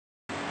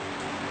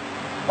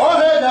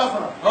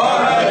Biafra. Oh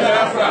hey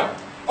Biafra.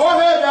 Oh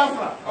hey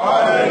Biafra. Oh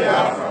hey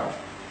Biafra.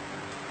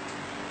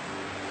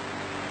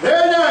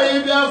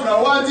 Biafra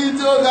wanting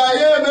to get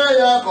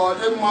ya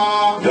kodema.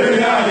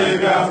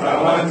 Biafra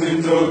wanting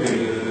to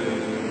get.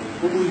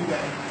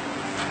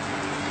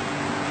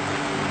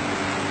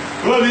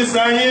 Police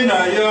ayi na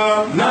yo.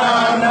 Na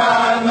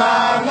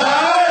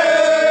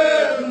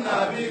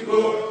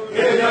bigo.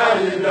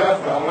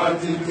 Biafra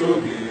wanting to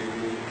get.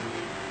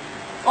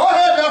 Oh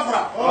hey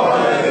Biafra. Oh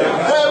hey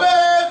Biafra.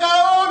 Ebeka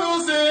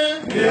unusi.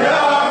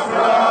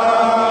 Biafra.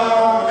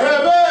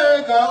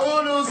 Ebeka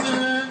unusi.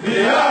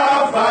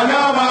 Biafra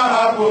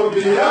nyamarapo.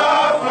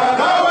 Biafra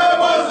kawe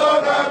bozo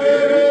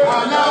kabiri.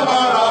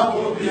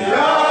 Anyamarapo.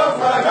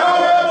 Biafra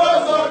kawe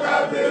bozo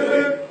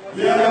kabiri.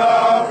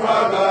 Biafra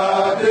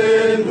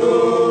gadendo.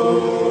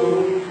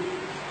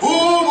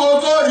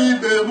 Umotori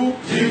bebu.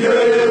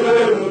 Jigere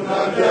bebu na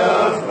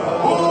Biafra.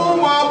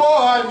 Umabo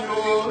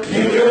anyo.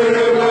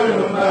 Jigere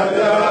bebu na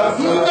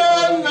Biafra.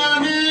 Nganna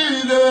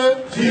nile.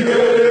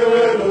 Jigere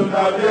bebu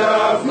na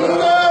Biafra.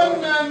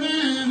 Nganna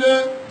nile.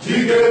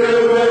 Jigere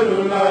bebu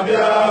na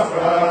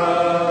Biafra.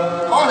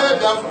 Oh hey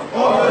Biafra. Oh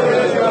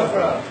hey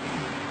Biafra.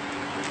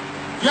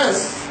 Yes.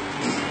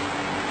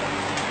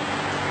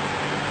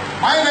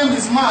 My name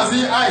is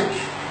Mazi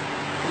Ike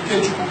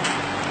Ikechukwu.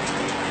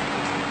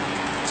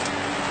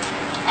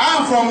 I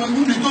am from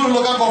Mbito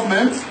local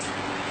government,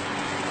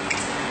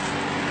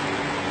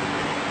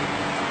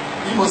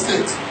 Imo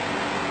State,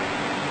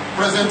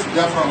 present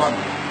Biafra land.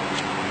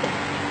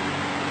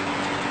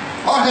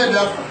 Oh hey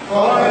Biafra.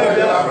 Oh hey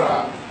Biafra.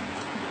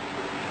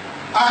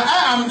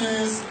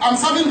 I'm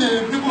serving the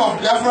people of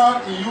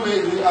Biafra in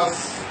UAE as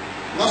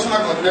national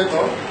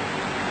coordinator.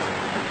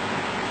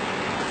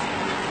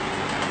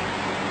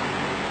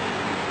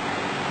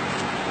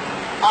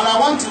 And I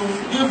want to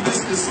give this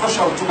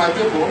instruction to my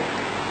people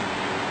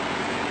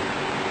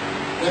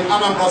in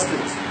Anambra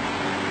State,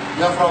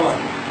 Biafra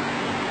land.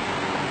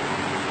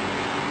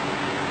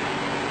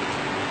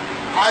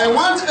 I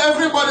want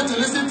everybody to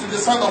listen to the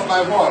sound of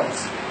my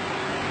voice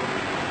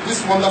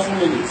this wonderful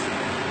minute.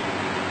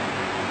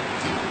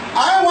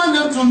 I want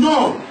them to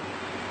know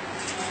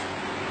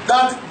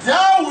that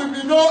there will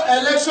be no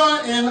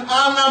election in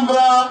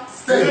Anambra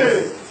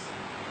State.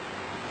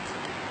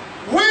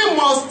 We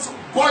must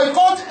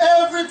boycott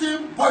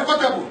everything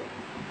boycottable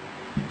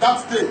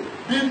that day,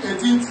 being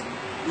 18th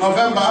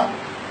November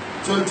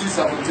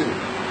 2017.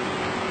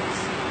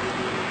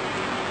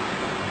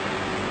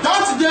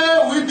 That day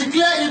we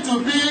declare it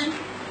to be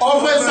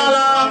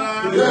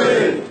Ofesala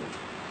Day.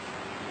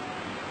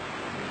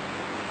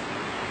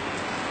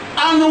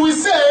 And we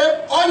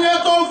say, only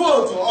don't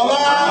vote.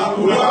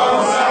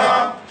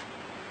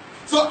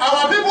 So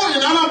our people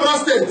in Anambra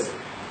State,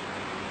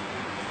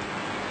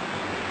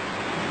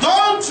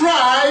 don't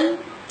try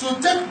to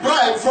take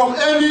bribe from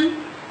any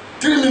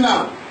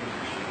criminal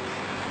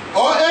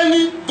or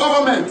any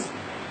government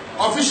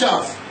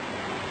officials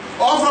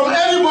or from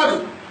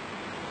anybody.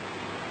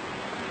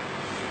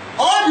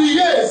 All the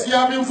years you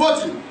have been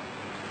voting,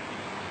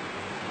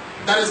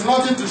 there is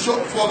nothing to show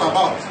forth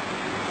about.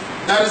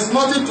 There is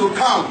nothing to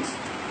count.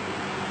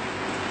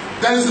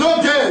 There is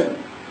no gain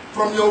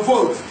from your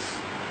vote.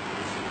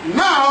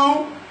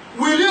 Now,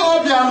 will you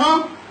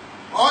Obiano,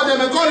 or they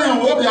may call him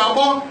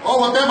Obiabo, or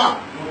whatever?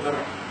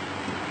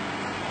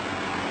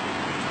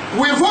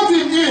 We vote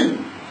him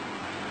in,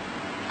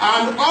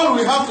 and all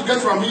we have to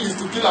get from him is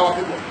to kill our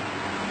people.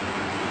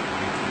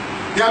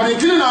 They have been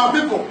killing our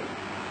people.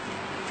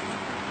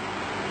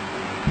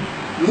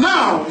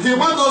 Now, he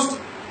wants us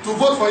to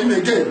vote for him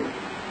again.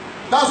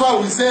 That's why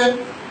we say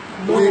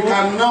we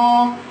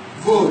cannot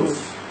vote,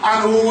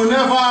 and we will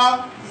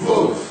never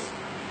vote.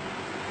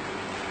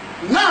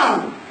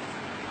 Now,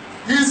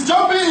 he's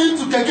jumping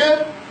into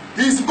keke,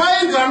 he's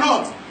buying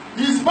granite,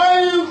 he's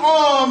buying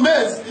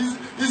maize,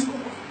 he's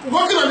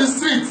walking on the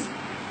street.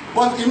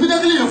 But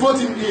immediately you vote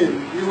him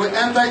in, he will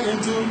enter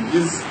into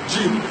his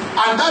jeep.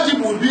 And that jeep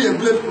will be a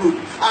bulletproof.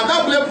 And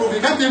that bulletproof,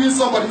 you can't even see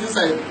somebody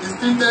inside. It's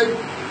tinted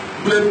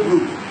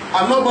bulletproof.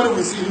 And nobody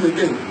will see him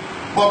again.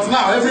 But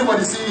now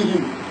everybody is seeing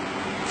him.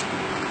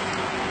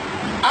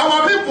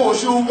 Our people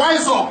should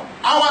wise up.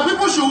 Our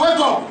people should wake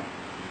up.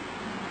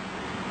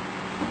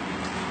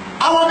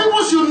 Our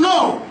people should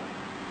know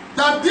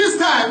that this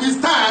time is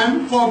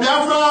time for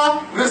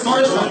Biafra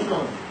restoration.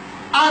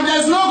 And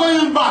there's no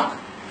going back.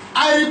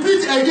 I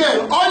repeat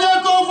again, only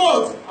to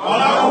vote.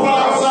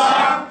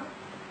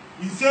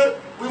 He said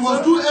we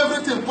must do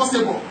everything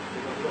possible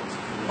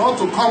not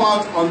to come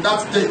out on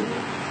that day.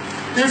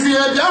 If you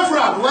are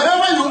Biafra,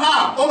 wherever you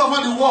are, all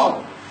over the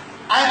world,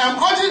 I am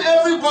urging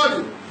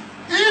everybody,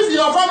 if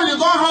your family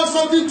don't have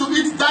something to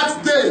eat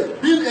that day,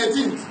 being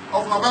 18th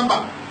of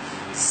November,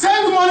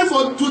 send money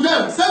to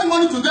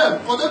them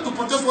for them to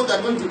purchase what they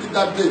are going to eat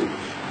that day.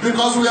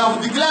 Because we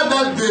have declared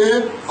that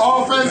day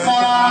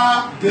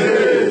Ofesala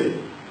Day.